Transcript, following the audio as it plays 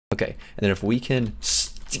Okay, and then if we can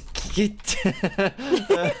okay,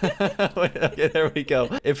 there we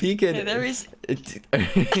go. If he can, Okay, there is.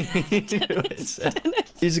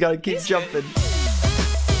 He's got to keep jumping.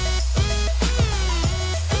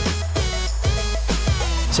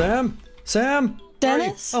 Sam.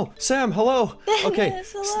 Dennis? Oh, Sam, hello. Okay,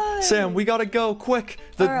 Dennis, hello. Sam, we gotta go quick.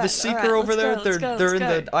 The seeker over there, they're in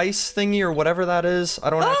the ice thingy or whatever that is.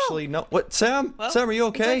 I don't actually know. What, Sam? Well, Sam, are you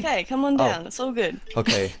okay? It's okay. Come on down. It's all good.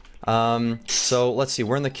 Okay. So let's see.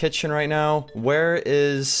 We're in the kitchen right now. Where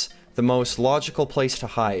is the most logical place to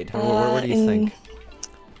hide? Where do you think?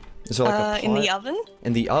 Is there like a pot? In the oven?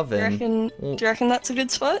 In the oven? Do you reckon that's a good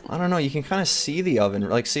spot? I don't know. You can kind of see the oven.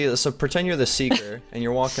 Like, see, so pretend you're the seeker and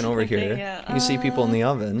you're walking over here. Yeah. You can see people in the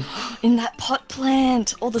oven. In that pot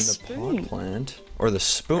plant or the spoon. Pot plant or the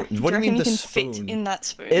spoon. Do What do you mean you the can spoon? fit in that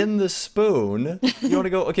spoon? In the spoon? You want to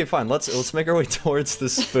go? Okay, fine. Let's make our way towards the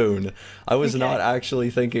spoon. I was not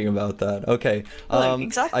actually thinking about that. Okay.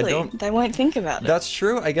 Exactly. They won't think about it. That's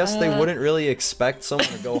true. I guess they wouldn't really expect someone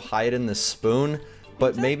to go hide in the spoon.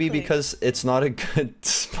 But maybe because it's not a good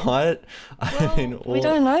spot. I mean, we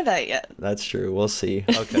don't know that yet. That's true. We'll see.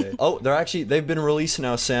 Okay. Oh, they've been released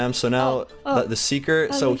now, Sam. So now the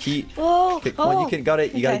seeker. So he. Oh, well, you gotta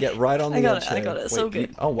get right on the edge. I got it. So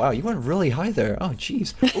good. Oh wow, you went really high there. Oh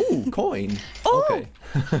jeez. Ooh, coin. Okay.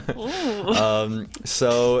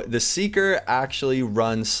 So the seeker actually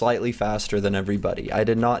runs slightly faster than everybody. I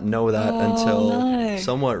did not know that until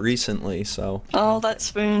somewhat recently. So. Oh, that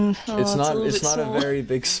spoon. It's not a very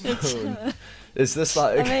big spoon. Is this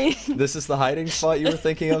like this is the hiding spot you were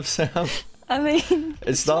thinking of, Sam? I mean,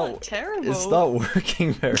 it's not terrible. It's not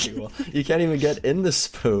working very well. You can't even get in the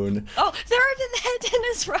spoon. Oh, they're over there,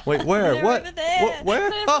 Dennis. Right. Wait, where? They're what? Over there. Where?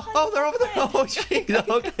 They're over there. Oh, jeez.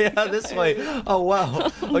 Okay, yeah, this way. Oh,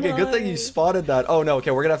 wow. Okay, good thing you spotted that. Oh no.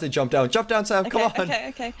 Okay, we're gonna have to jump down. Jump down, Sam. Come on.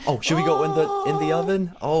 Okay. Oh, should we go in the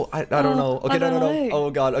oven? Oh, I don't know. Okay, no.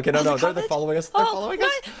 Oh God. Okay, no. They're following us. They're following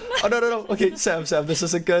us. Oh no. Okay, Sam, this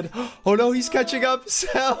isn't good. Oh no, he's catching up.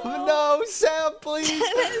 Sam, no, Sam, please.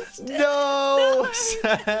 Dennis, no,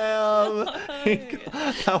 Sam.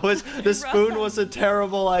 The spoon was a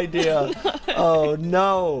terrible idea. Oh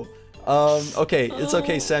no. Okay, it's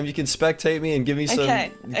okay, Sam. You can spectate me and give me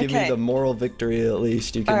me the moral victory at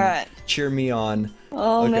least. You can cheer me on.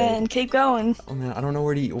 Oh man, keep going. Oh man, I don't know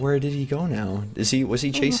where did he go now? Was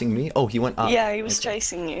he chasing me? Oh, he went up. Yeah, he was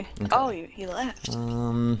chasing you. Okay. Oh, he left.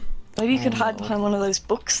 Maybe you could hide behind one of those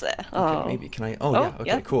books there. Okay, maybe. Can I? Oh yeah.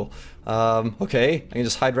 Okay, cool. Okay, I can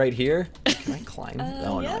just hide right here. Can I climb?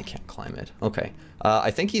 No, I can't climb it. Okay.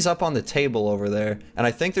 I think he's up on the table over there, and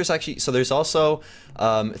I think there's also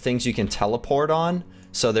things you can teleport on.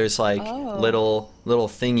 So there's like little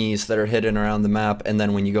thingies that are hidden around the map, and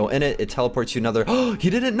then when you go in it, it teleports you another. Oh, he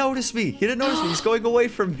didn't notice me. He didn't notice me. He's going away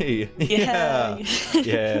from me. Yeah,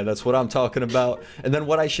 that's what I'm talking about. And then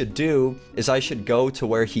what I should do is I should go to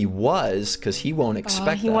where he was, because he won't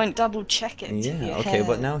expect he won't double check it. Yeah. Okay,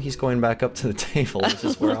 but now he's going back up to the table, which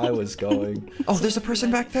is where I was going. Oh, there's a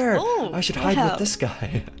person back there. I should hide with this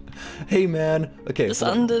guy. Hey man. Okay. Just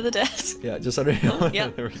under the desk. Yeah, just under.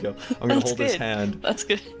 There we go. I'm gonna hold his hand. That's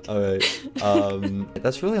good. All right.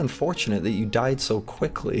 That's really unfortunate that you died so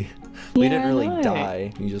quickly. We didn't really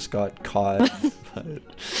die. You just got caught. But,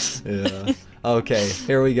 yeah. Okay.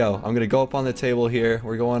 Here we go. I'm gonna go up on the table here.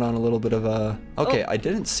 We're going on a little bit of a. Okay. I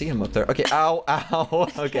didn't see him up there. Okay. Ow. Ow.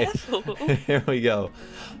 Okay. Here we go.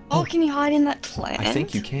 Oh, can you hide in that plant? I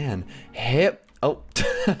think you can. Hip. Oh,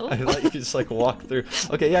 I thought you could just like walk through.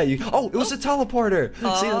 Okay, yeah, Oh, it was a teleporter. See,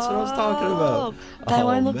 that's what I was talking about. They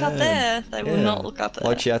won't look up there. They will not look up there.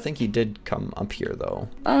 Well, actually, I think he did come up here though.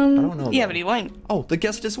 I don't know. Yeah, but he won't. Oh, the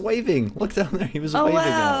guest is waving. Look down there. He was waving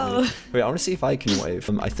at me. Wait, I want to see if I can wave.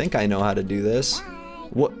 I think I know how to do this.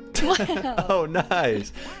 What? Wow. Oh,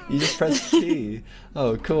 nice. You just press T.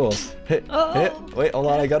 Oh, cool. Hit. Wait, hold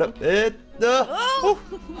on. I got it.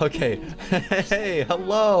 Okay. Hey,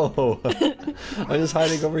 hello. I'm just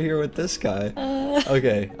hiding over here with this guy.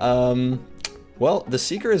 Okay. Well, the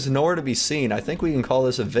seeker is nowhere to be seen. I think we can call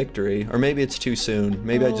this a victory, or maybe it's too soon.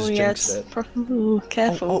 Maybe I just jinxed it.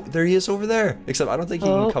 Careful. Oh, there he is over there. Except I don't think he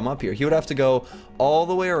can come up here. He would have to go all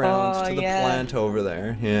the way around to the plant over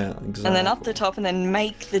there. Yeah, exactly. And then up the top, and then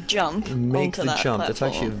make the jump. Make the jump. Platform. That's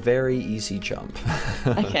actually a very easy jump.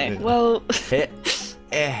 Okay. Well.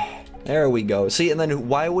 There we go. See, and then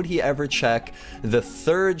why would he ever check the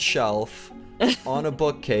third shelf on a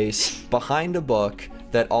bookcase behind a book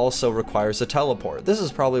that also requires a teleport? This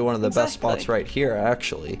is probably one of the best spots right here,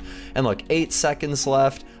 actually. And look, 8 seconds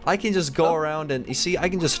left. I can just go around and, you see, I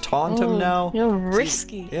can just taunt him now. You're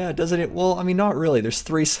risky. Yeah, doesn't it? Well, I mean, not really. There's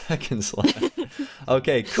 3 seconds left.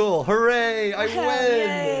 Okay, cool. Hooray! I win!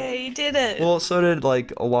 Yay, you did it! Well, so did,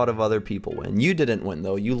 like, a lot of other people win. You didn't win,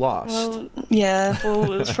 though. You lost. Well, yeah,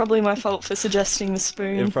 well, it was probably my fault for suggesting the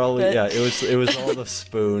spoon. It probably, but... yeah, it was all the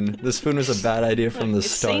spoon. The spoon was a bad idea from the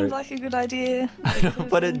start. It seemed like a good idea. I know,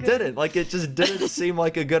 but it didn't. Like, it just didn't seem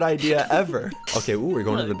like a good idea ever. Okay, ooh, we're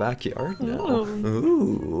going to the backyard now.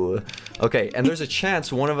 Ooh. Okay, and there's a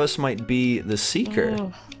chance one of us might be the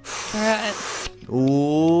seeker. Alright.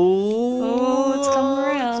 Ooh. Oh, it's coming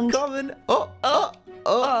around. It's coming.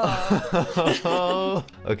 Oh.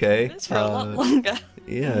 Okay. It's for a lot longer.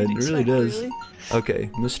 Yeah, it really does. Really. Okay,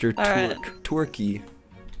 Mr. Turkey.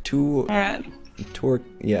 Alright.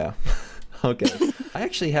 Yeah. Okay. I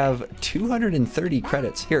actually have 230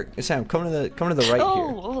 credits. Here, Sam, come to the right here.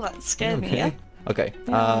 Oh, that scared me. Yeah. Okay.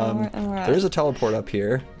 Alright. There's a teleport up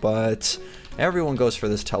here, but everyone goes for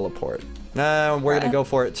this teleport. Nah, we're gonna go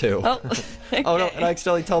for it too. Oh, okay. Oh no, and I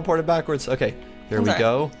accidentally teleported backwards. Okay, there we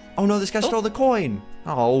go. Oh no, this guy stole the coin.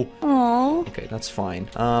 Oh. Oh. Okay, that's fine.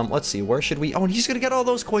 Let's see, where should we? Oh, and he's gonna get all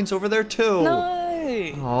those coins over there too.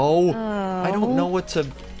 No. Oh. I don't know what to.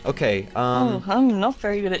 Okay. Oh, I'm not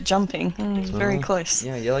very good at jumping. Very close.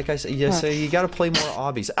 Yeah, like I said, so you gotta play more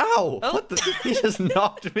obbies. Ow! Oh. What the? He just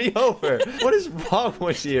knocked me over. What is wrong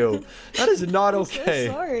with you? That is not okay.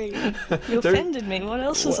 I'm so sorry. You offended me. What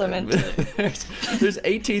else was I meant to do? There's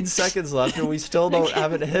 18 seconds left and we still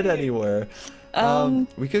haven't hit anywhere.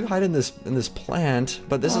 We could hide in this plant,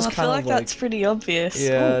 but this is kind of like... I feel like that's pretty obvious.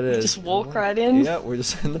 Yeah, it is. Just walk right in. Yeah, we're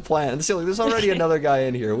just in the plant. See, there's already another guy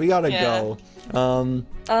in here. We gotta go.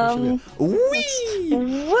 Whee!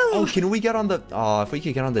 Oh, can we get on the... Oh, if we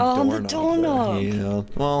could get on the doorknob. On the doorknob. Yeah.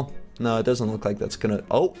 Well, no, it doesn't look like that's gonna...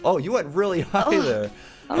 Oh, you went really high there.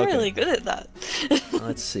 I'm really good at that.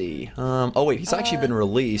 Let's see. Oh wait, he's actually been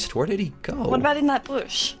released. Where did he go? What about in that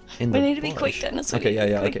bush? We need to be quick, Dennis. Okay,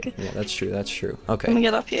 yeah, okay. Yeah, that's true. Okay. Can we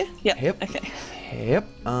get up here? Yeah. Yep. Okay. Yep.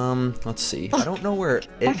 Let's see. I don't know where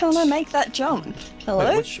Why can't I make that jump? Hello?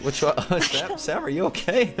 Wait, which one? Sam, are you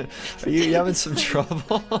okay? Are you having some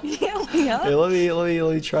trouble? Yeah, we are. Here, let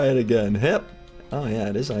me try it again. Yep. Oh yeah,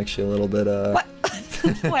 it is actually a little bit What?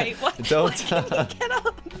 Wait, what? Don't get up.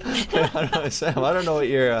 I don't know, Sam. I don't know what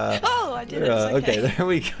you're. Oh, I did it. Okay, there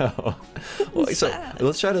we go. So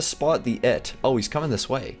let's try to spot the it. Oh, he's coming this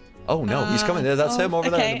way. Oh no, he's coming there. That's him over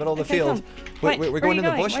there in the middle of the field. Wait, we're going in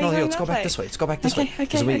the bush. No, here, let's go back this way. Let's go back this way.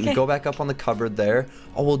 Okay. We go back up on the cupboard there.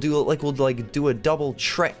 Oh, we'll do a double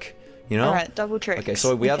trick. You know? All right, double trick. Okay,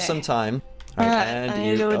 so we have some time. All right, and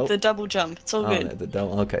you do the double jump. It's all good.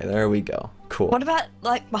 Okay, there we go. Cool. What about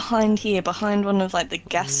like behind here, behind one of like the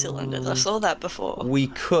gas cylinders? I saw that before. We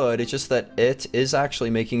could. It's just that it is actually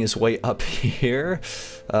making his way up here.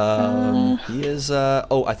 He is.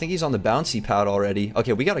 Oh, I think he's on the bouncy pad already.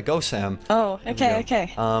 Okay, we gotta go, Sam. Oh, okay.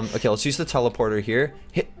 Okay, let's use the teleporter here.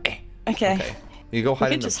 Okay. You go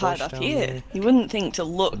hide in the bush. You could just hide up here. You wouldn't think to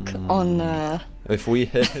look on. If we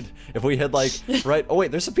hid like right. Oh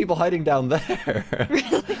wait, there's some people hiding down there.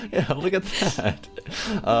 Really? Yeah, look at that.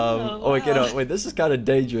 Wow. Wait, this is kind of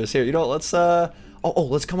dangerous here. You know what? Let's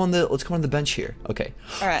let's come on the bench here. Okay.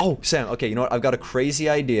 All right. Oh, Sam. Okay, you know what? I've got a crazy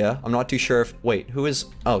idea. I'm not too sure if. Wait, who is?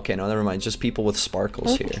 Oh, okay, no, never mind. Just people with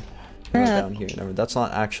sparkles here. Down here. Never. That's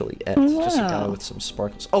not actually it. Wow. Just a guy with some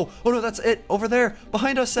sparkles. Oh no, that's it over there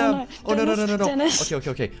behind us, Sam. Oh no, Dennis.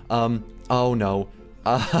 Okay. Oh no.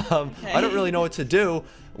 I don't really know what to do.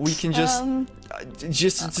 We can just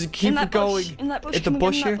keep it going. In that bush. In the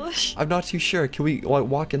bush here? I'm not too sure. Can we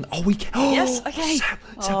walk in? Oh, we can. Oh, yes, okay. Sam.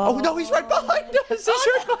 Oh no, he's right behind us. He's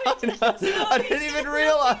right behind us. I didn't even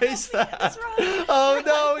realize that. That's right. Oh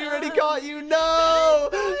no, he already got you. No.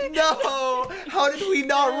 How did we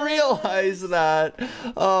not realize that?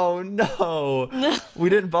 Oh no. We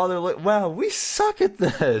didn't bother. Wow, we suck at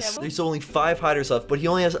this. There's only 5 hiders left, but he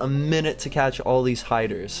only has a minute to catch all these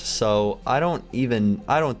hiders. So I don't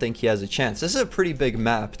think he has a chance. This is a pretty big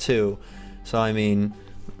map too, so I mean,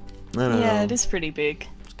 I don't know. Yeah, it is pretty big.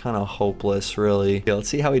 It's kind of hopeless, really. Yeah, let's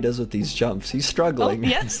see how he does with these jumps. He's struggling. Oh,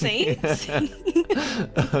 yeah, see?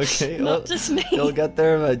 Okay, not just me. He'll get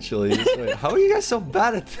there eventually. Wait, how are you guys so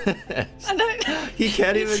bad at this? I know. He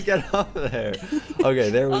can't even get up there.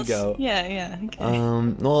 Okay, there we go. Yeah, okay.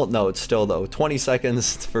 Well, no, it's still though 20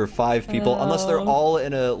 seconds for 5 people, unless they're all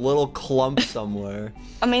in a little clump somewhere.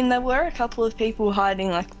 I mean, there were a couple of people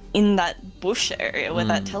hiding like in that bush area where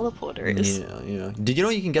that teleporter is. Yeah. Did you know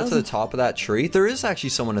you can get to the top of that tree? There is actually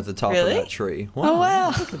someone at the top of that tree. Wow, oh wow.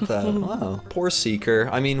 Look at that. Wow. Poor Seeker.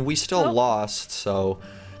 I mean, we still lost, so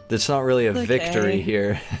it's not really a victory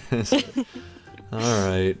here.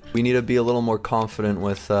 Alright. We need to be a little more confident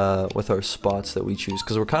with our spots that we choose,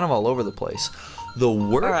 because we're kind of all over the place. The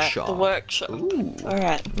workshop. Alright, the workshop. Ooh.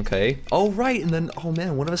 Alright. Okay. Oh, right. And then, oh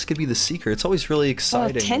man, one of us could be the seeker. It's always really Oh,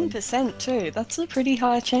 exciting. 10% too. That's a pretty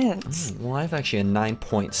high chance. Well, I have actually a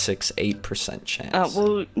 9.68% chance.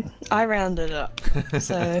 Well, I rounded up.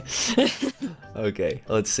 So. Okay,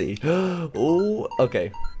 let's see. Oh,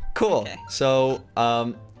 okay. Cool. Okay. So,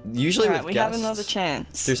 usually with we guests, have another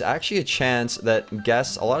chance. there's actually a chance that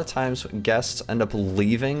guests, a lot of times guests end up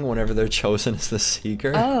leaving whenever they're chosen as the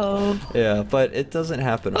seeker. Oh. Yeah, but it doesn't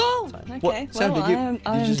happen all the time. Okay. What? Sam, Well, did you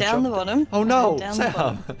I'm just down the jump bottom. Oh no, I'm down the Sam.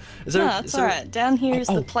 bottom. Is there, No, it's is there- alright. Down here is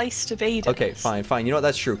Oh. the place to be. Okay, Dennis. fine. You know what?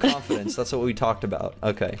 That's true. Confidence. That's what we talked about.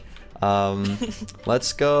 Okay.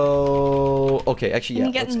 Let's go. Okay, actually, Can yeah.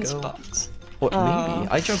 you get Let's in this go. box? What? Maybe.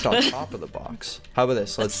 I jumped on top of the box. How about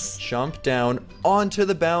this? Let's jump down onto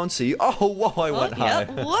the bouncy. Oh, whoa! I went high.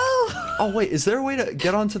 Yep. Whoa! Oh wait, is there a way to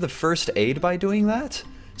get onto the first aid by doing that?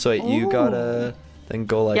 So wait, you gotta then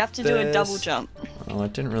go like. You have to do a double this. jump. Oh,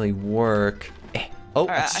 it didn't really work. Oh,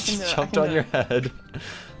 Alright, I I can do it, I jumped can on do your it. head.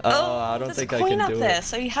 I don't think I can do There's a coin up there, it.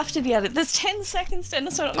 so you have to be at it. There's 10 seconds,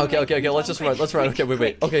 Dennis. Okay. Let's just run. Let's run. Okay,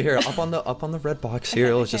 wait. Okay, here, up on the red box here.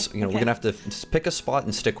 Okay, Let's just, we're gonna have to just pick a spot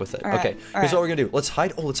and stick with it. Alright, Okay. Here's what we're gonna do. Let's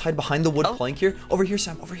hide. Oh, let's hide behind the wood plank here. Over here,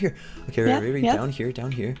 Sam. Over here. Okay, right,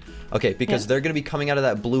 down here. Okay, because they're gonna be coming out of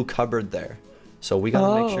that blue cupboard there. So we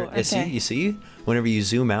gotta make sure. Okay. You see? Whenever you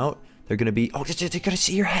zoom out, they're gonna be. Oh, they're gonna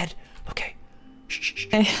see your head. Okay. Shh.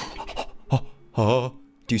 Oh.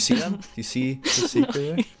 Do you see them? Do you see the secret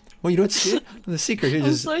there? Well, you don't see it? The secret here I'm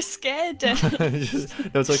just... so scared, Dennis.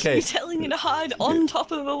 No, it's okay. You're telling me to hide on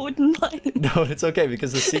top of a wooden plank. No, it's okay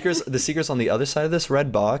because the seeker's on the other side of this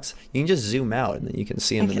red box. You can just zoom out and then you can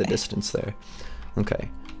see him in the distance there. Okay.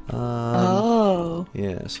 Oh.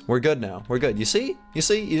 Yes, we're good now. We're good. You see? You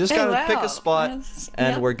just gotta pick a spot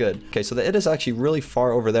and we're good. Okay, so it is actually really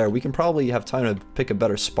far over there. We can probably have time to pick a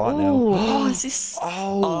better spot now. Oh, is this?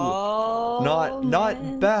 Oh,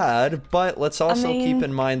 not bad, but let's also keep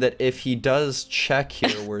in mind that if he does check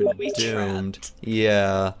here, we're doomed. Trapped.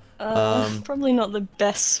 Yeah. Probably not the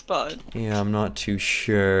best spot. Yeah, I'm not too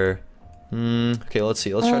sure. Okay, let's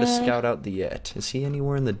see. Let's try to scout out the it. Is he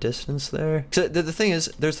anywhere in the distance there? So the thing is,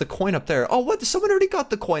 there's the coin up there. Oh, what? Someone already got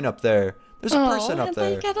the coin up there. There's a person up there. How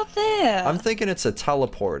did they get up there? I'm thinking it's a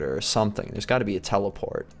teleporter or something. There's got to be a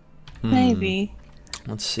teleport. Maybe.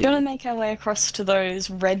 Let's see. Do you want to make our way across to those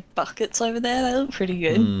red buckets over there? They look pretty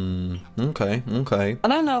good. Okay. I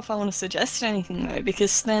don't know if I want to suggest anything though,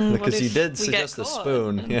 because then what Because if you did we suggest get the caught?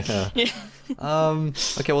 spoon. Yeah.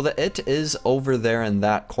 Okay, well, the it is over there in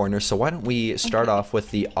that corner, so why don't we start off with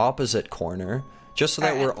the opposite corner, just so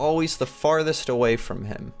that we're always the farthest away from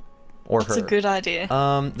him. Or her. That's a good idea.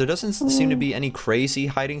 There doesn't seem to be any crazy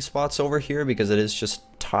hiding spots over here because it is just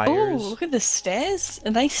tires. Oh, look at the stairs.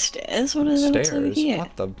 Are they stairs? What are those over Stairs? here?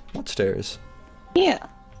 What stairs? Yeah.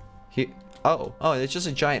 Oh, it's just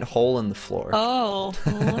a giant hole in the floor. Oh,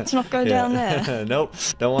 well, let's not go down there. Nope,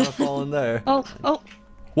 don't want to fall in there. Oh.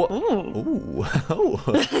 What? Ooh.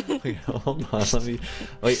 Oh. Wait, hold on, let me...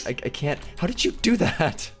 Wait, I can't... How did you do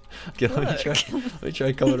that? Okay, let me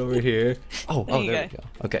try coming over here. Oh, there we go.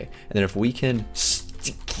 Okay, and then if we can...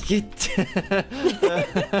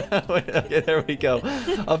 Okay, there we go.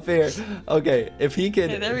 Up here. Okay, if he can...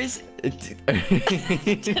 Yeah, there is...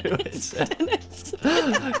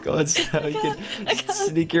 Go on, so you can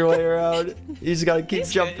sneak your way around. You just gotta keep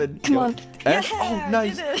jumping. Come on. And, Yeah, oh,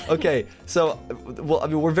 nice. I did it. Okay, so, well, I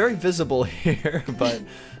mean, we're very visible here, but...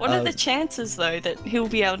 What are the chances, though, that he'll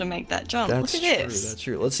be able to make that jump? That's Look at true, this. that's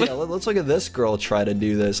true. Let's see. Let's look at this girl try to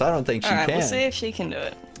do this. I don't think she Alright, can. we'll see if she can do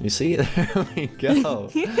it. You see? There we go.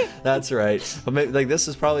 That's right. But maybe, like, this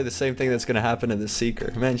is probably the same thing that's gonna happen to the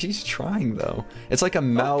Seeker. Man, she's trying, though. It's like a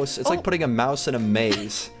mouse. It's like putting a mouse in a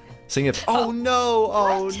maze. Seeing if... Oh, no!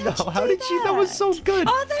 Oh, no! How did she... That was so good!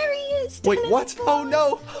 Oh, there he is! Wait, what? Oh,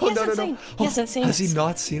 no! Oh, no. He hasn't seen Has us. he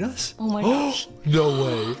not seen us? Oh my gosh. No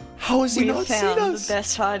way. How has he We not seen found us? the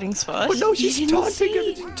best hiding spot. Oh, no, she's You didn't taunting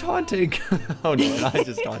see. him. She's taunting. Oh, no, I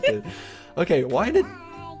just taunted. Okay, why did...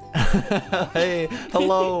 Hey,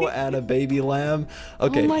 hello, Anna baby lamb.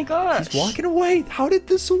 Okay. Oh my gosh. He's walking away. How did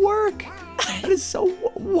this work? That is so...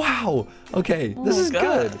 Wow. Okay, this is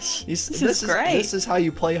good. gosh. This is great. This is how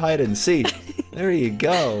you play hide and seek. There you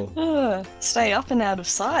go. Stay up and out of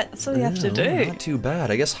sight. That's all you have to Yeah, do. Not too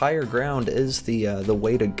bad. I guess higher ground is the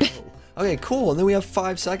way to go. Okay, cool. And then we have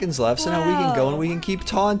 5 seconds left, so now we can go and we can keep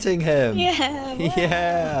taunting him. Yeah. Wow.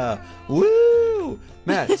 Yeah. Woo!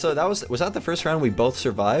 Man, so was that the first round we both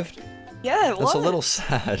survived? Yeah, it That's was. a little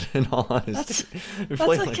sad, in all honesty. We that's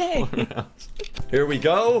played like okay. 4 rounds. Here we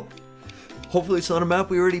go. Hopefully it's not a map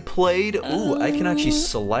we already played. Ooh, I can actually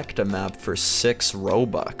select a map for 6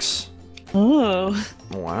 Robux. Ooh.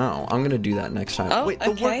 Wow, I'm gonna do that next time. Oh, Wait,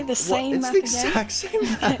 okay, the same it's map the again? exact same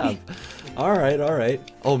map. All right.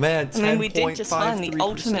 Oh man, 10.53%. I mean, we did just find the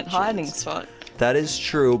ultimate hiding spot. That is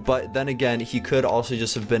true, but then again, he could also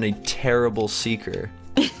just have been a terrible seeker.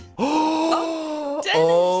 Oh, Dennis,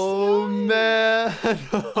 oh no. Man!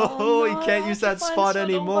 Oh, no, he can't use that spot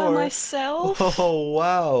anymore. All by myself. Oh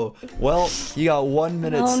wow! Well, you got 1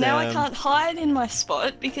 minute, Sam. Now I can't hide in my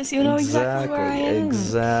spot because you know exactly where I am.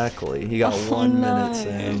 Exactly. You got 1 minute,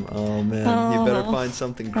 Sam. Oh man, you better find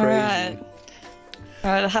something crazy.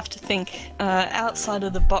 Alright, I have to think outside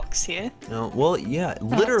of the box here. No, well, yeah,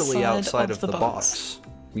 literally outside of the box.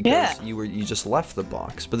 Because you just left the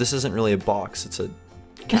box, but this isn't really a box; it's a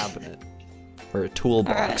cabinet or a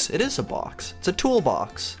toolbox. It is a box. It's a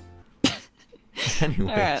toolbox. Anyways.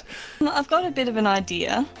 Alright, I've got a bit of an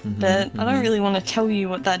idea, but I don't really want to tell you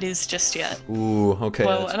what that is just yet. Ooh, okay.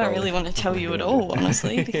 Well, I don't really want to tell you at all,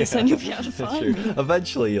 honestly, because then you'll be able to find me.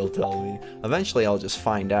 Eventually you'll tell me. Eventually I'll just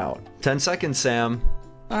find out. 10 seconds, Sam.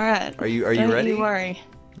 Alright. Are you ready? Don't you worry.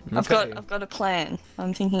 Okay. I've got a plan.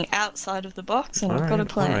 I'm thinking outside of the box, and I've got a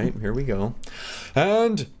plan. Alright, here we go.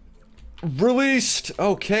 And released!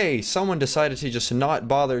 Okay, someone decided to just not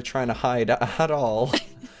bother trying to hide at all.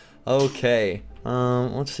 Okay.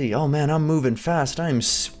 Let's see. Oh man, I'm moving fast. I'm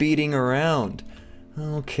speeding around.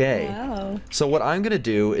 Okay. Wow. So what I'm gonna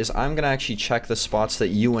do is I'm gonna actually check the spots that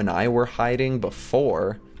you and I were hiding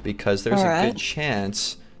before, because there's a good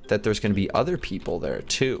chance that there's gonna be other people there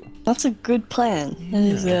too. That's a good plan. That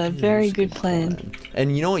is a very good plan.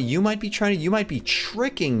 And you know what you might be you might be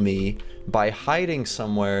tricking me by hiding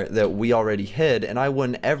somewhere that we already hid, and I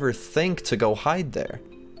wouldn't ever think to go hide there.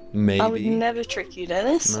 Maybe. I would never trick you,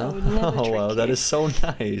 Dennis. No? I would never trick wow, you. that is so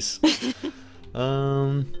nice.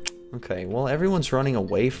 Okay, well, everyone's running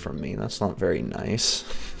away from me. That's not very nice.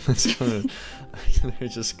 They're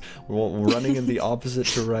just running in the opposite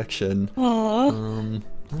direction. Aww.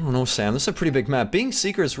 I don't know, Sam. This is a pretty big map. Being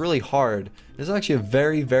Seeker is really hard. It's actually a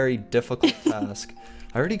very, very difficult task.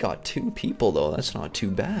 I already got 2 people, though. That's not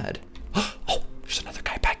too bad. Oh, there's another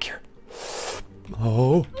guy back here.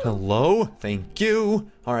 Oh, hello. Thank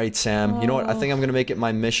you. All right, Sam. You know what? I think I'm going to make it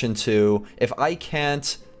my mission to, if I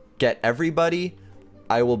can't get everybody,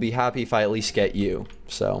 I will be happy if I at least get you.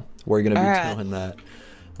 So we're going to be doing that.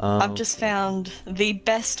 I've just found the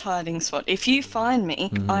best hiding spot. If you find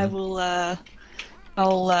me, I will, What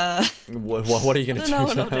are you going to do? I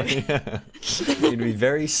don't know what I'll do. You're going to be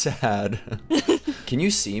very sad. Can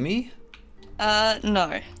you see me?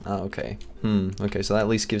 No. Oh, okay. Okay, so that at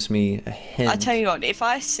least gives me a hint. I tell you what, if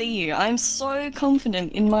I see you, I'm so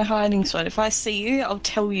confident in my hiding spot. If I see you, I'll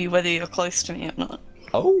tell you whether you're close to me or not.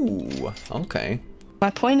 Oh, okay. My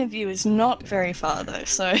point of view is not very far though,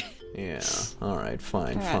 so... Yeah, alright,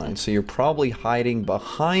 fine. So you're probably hiding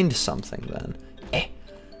behind something then.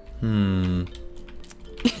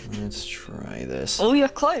 Let's try this. Oh, you're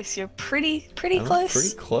close. You're pretty close.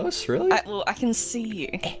 Pretty close, really? Well, I can see you.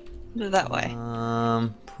 Put it that way.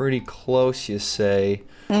 Pretty close, you say.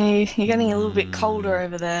 You're getting a little bit colder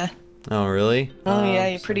over there. Oh, really? Oh, yeah,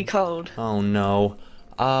 you're pretty cold. Oh, no.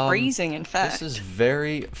 Freezing, in fact. This is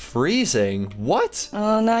very freezing. What?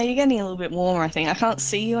 Oh, no, you're getting a little bit warmer, I think. I can't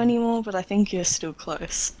see you anymore, but I think you're still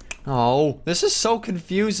close. Oh, this is so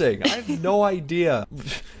confusing. I have no idea.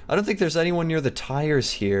 I don't think there's anyone near the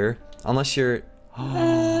tires here. Unless you're...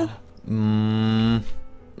 No.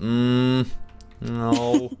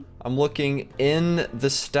 I'm looking in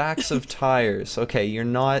the stacks of tires. Okay, you're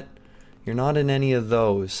not in any of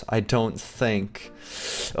those, I don't think.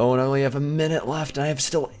 Oh, and I only have a minute left, and I have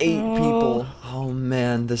still 8 people. Oh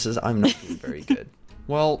man, I'm not doing very good.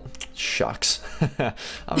 Well, shucks.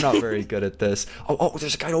 I'm not very good at this. Oh,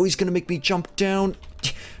 there's a guy. Oh, he's gonna make me jump down.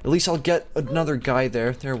 At least I'll get another guy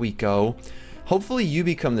there. There we go. Hopefully you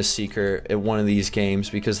become the Seeker at one of these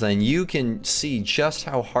games, because then you can see just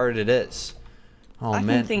how hard it is. Oh, I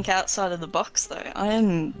man. can think outside of the box, though. I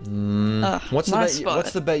am... What's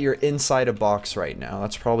the bet you're inside a box right now?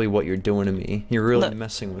 That's probably what you're doing to me. You're really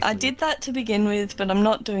messing with me. I did that to begin with, but I'm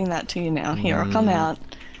not doing that to you now. Here, I'll come out.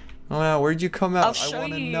 Oh, wow, where'd you come out? I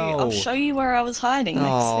want to know. I'll show you where I was hiding next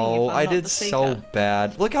thing if I'm I not did the so Seeker.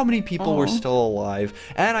 bad. Look how many people were still alive.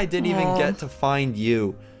 And I didn't even get to find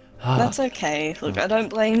you. That's okay. Look, I don't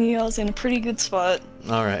blame you. I was in a pretty good spot.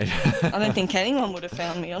 Alright. I don't think anyone would have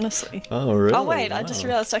found me, honestly. Oh, really? Oh, wait, I just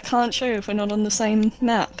realized I can't show you if we're not on the same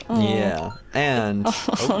map. Oh. Yeah, and no.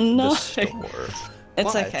 the store.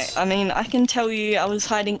 It's okay. I mean, I can tell you I was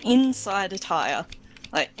hiding inside a tire.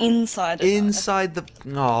 Like, inside a tire. Inside the...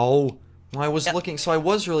 No. I was looking, so I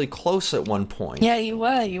was really close at one point. Yeah, you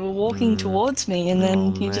were. You were walking towards me, and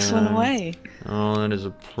then you just went away. Oh, that is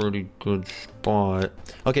a pretty good spot.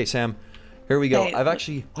 Okay, Sam, here we go. Hey, I've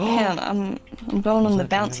actually... hang on, I'm going on the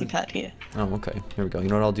bouncy pad here. Oh, okay. Here we go. You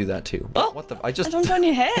know what? I'll do that too. Oh, what the? I just... jumped on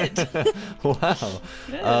your head. Wow.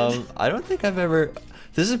 I don't think I've ever...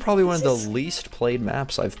 This is probably one of the least played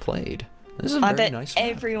maps I've played. This is a very nice map.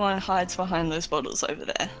 Everyone hides behind those bottles over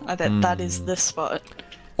there. I bet that is the spot.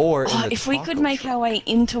 Or in the if we could make our way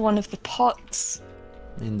into one of the pots,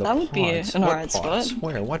 that would be an alright spot.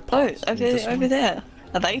 Where? What pots? Oh, over there.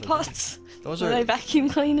 Are they pots? Those are they vacuum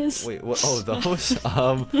cleaners? Wait, what? Oh, those?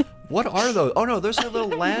 What are those? Oh no, those are little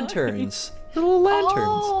lanterns. Little lanterns.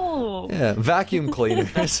 Oh! Yeah, vacuum cleaners.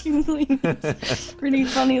 Vacuum cleaners. Really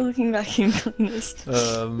funny looking vacuum cleaners.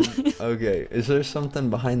 Okay, is there something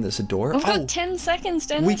behind this door? We've got 10 seconds,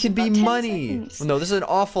 Dennis. We could be money. No, this is an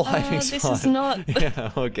awful hiding spot. This is not.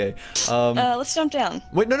 Yeah, okay. Let's jump down.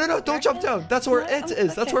 Wait, no, don't jump down. That's where it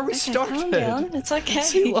is. That's where we started. Calm down. It's okay.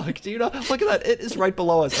 See, look, do you know? Look at that. It is right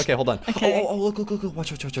below us. Okay, hold on. Okay. Oh, look.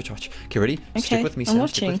 Watch. Okay, ready? Okay, Stick with me, Sam.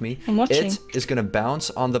 Stick with me. I'm watching. It is gonna bounce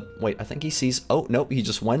on the... Wait, I think he sees... Oh, no, he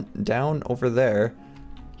just went down over there.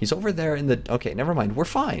 He's over there in the... Okay, never mind. We're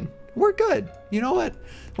fine. We're good. You know what?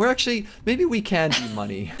 We're actually... Maybe we can be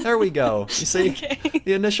money. There we go. You see? Okay.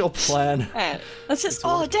 The initial plan. Alright, let's just...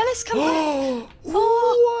 Oh, Dennis, come back!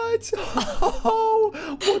 What?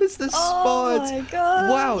 Oh, what is this spot? Oh my gosh.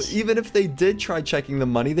 Wow, even if they did try checking the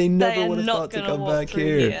money, they never would have thought to come back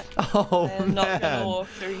here. Oh, man. Not gonna walk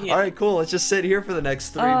through here. Alright, cool. Let's just sit here for the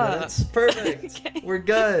next 3 minutes. Perfect. Okay. We're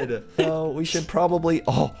good. We should probably...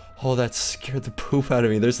 Oh, that scared the poop out of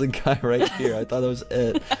me. There's the guy right here. I thought that was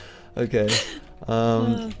it. Okay.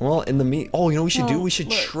 Well, in the you know what we should do? We should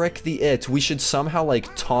trick the it. We should somehow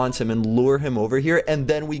like taunt him and lure him over here, and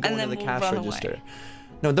then we go into the cash register. Away.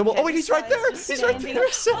 No, then we'll... Oh, wait, he's right there! He's right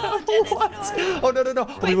there, Sam! What? Oh, no.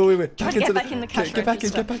 Wait. Get back in the cash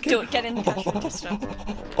register. Get back in. Do it, get in the cash register.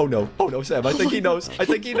 Oh, no, Sam. I think he knows.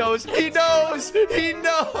 He knows!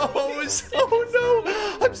 Oh, no!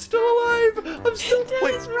 I'm still alive!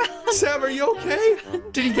 Wait, Sam, are you okay?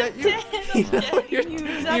 Did he get you?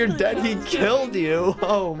 You're dead. He killed you.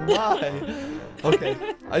 Oh, my. Okay,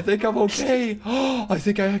 I think I'm okay. I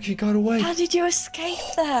think I actually got away. How did you escape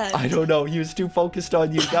that? I don't know. He was too focused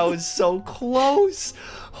on you. That was so close.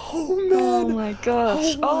 Oh, man. Oh, my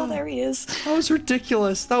gosh. Oh, there he is. That was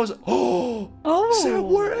ridiculous. That was... Oh, Sam,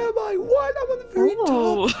 where am I? What? I'm on the very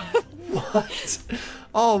top. What?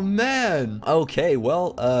 Oh, man. Okay,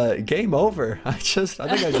 well, game over. I think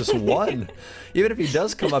I just won. Even if he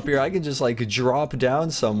does come up here, I can just, like, drop down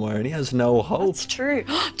somewhere, and he has no hope. That's true.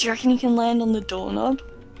 Do you reckon you can land on the doorknob?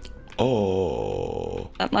 Oh.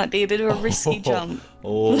 That might be a bit of a risky jump.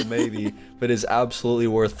 Oh, maybe. But it's absolutely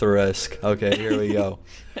worth the risk. Okay, here we go.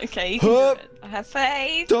 Okay, you can do it. I have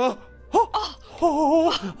faith. I'm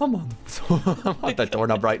on that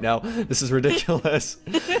doorknob right now. This is ridiculous.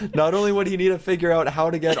 Not only would he need to figure out how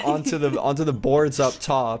to get onto the boards up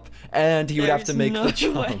top, and he would have to make the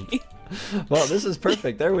jump. Well, this is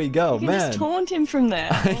perfect. There we go, man. Just taunt him from there.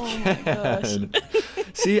 My gosh.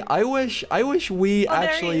 See, I wish we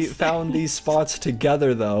actually found these spots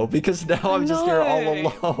together though, because now I'm just here all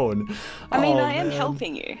alone. I mean, I am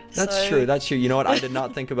helping you. That's true. That's true. You know what? I did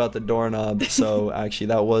not think about the doorknob, so actually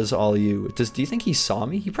that was all you. Do you think he saw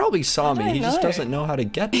me? He probably saw me. He just doesn't know how to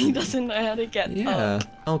get to me. He doesn't know how to get up.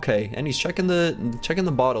 Okay. And he's checking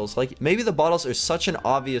the bottles. Like maybe the bottles are such an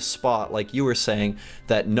obvious spot, like you were saying,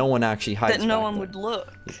 that no one actually hides. That no one would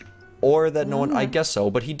look. Or that no one, I guess so,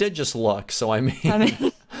 but he did just look, so I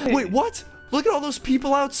mean... Wait, what? Look at all those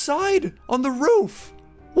people outside on the roof.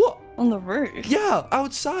 What? On the roof? Yeah,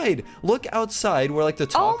 outside. Look outside where like the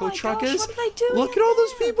taco truck is. What are they doing? Look at all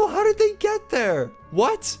those people. How did they get there?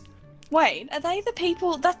 What? Wait, are they the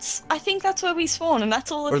people? I think that's where we spawn, and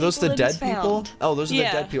that's all the people. Are those the dead people? Oh, those are the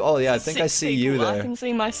dead people. Oh yeah, I think I see you there. I can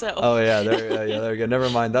see myself. Oh yeah, there we go. Never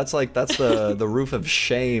mind. That's the roof of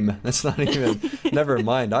shame. That's not even. Never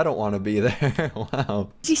mind. I don't want to be there. Wow.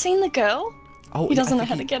 Has he seen the girl? Oh, he doesn't know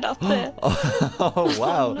how to get up there. Oh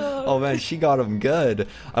wow. Oh, no. Oh man, she got him good.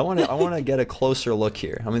 I want to get a closer look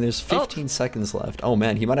here. I mean, there's 15 seconds left. Oh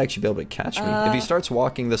man, he might actually be able to catch me if he starts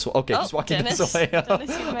walking this way. Okay, he's walking this way.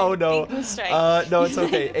 Oh no. No, it's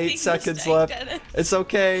okay. 8 seconds left. Dennis. It's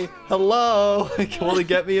okay. Hello. Will he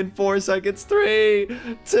get me in 4 seconds? 3,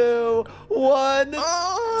 2, 1.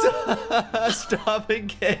 Stop the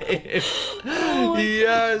game. Oh,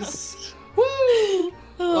 yes. Woo.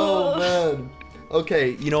 Oh man.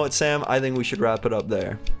 Okay, you know what, Sam? I think we should wrap it up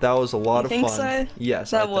there. That was a lot of fun. So?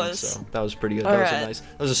 Yes, I think so. That was pretty good. That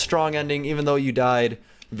was a strong ending, even though you died.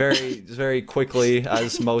 very quickly,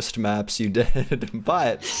 as most maps you did,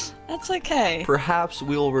 but that's okay. Perhaps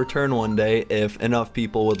we will return one day if enough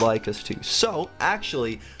people would like us to. So,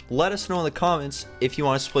 actually, let us know in the comments if you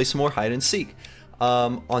want us to play some more hide and seek.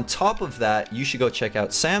 On top of that, you should go check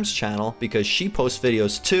out Sam's channel because she posts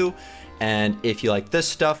videos too, and if you like this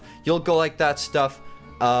stuff, you'll go like that stuff.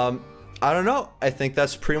 I don't know. I think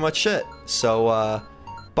that's pretty much it. So,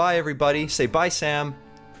 bye everybody. Say bye, Sam.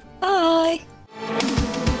 Bye.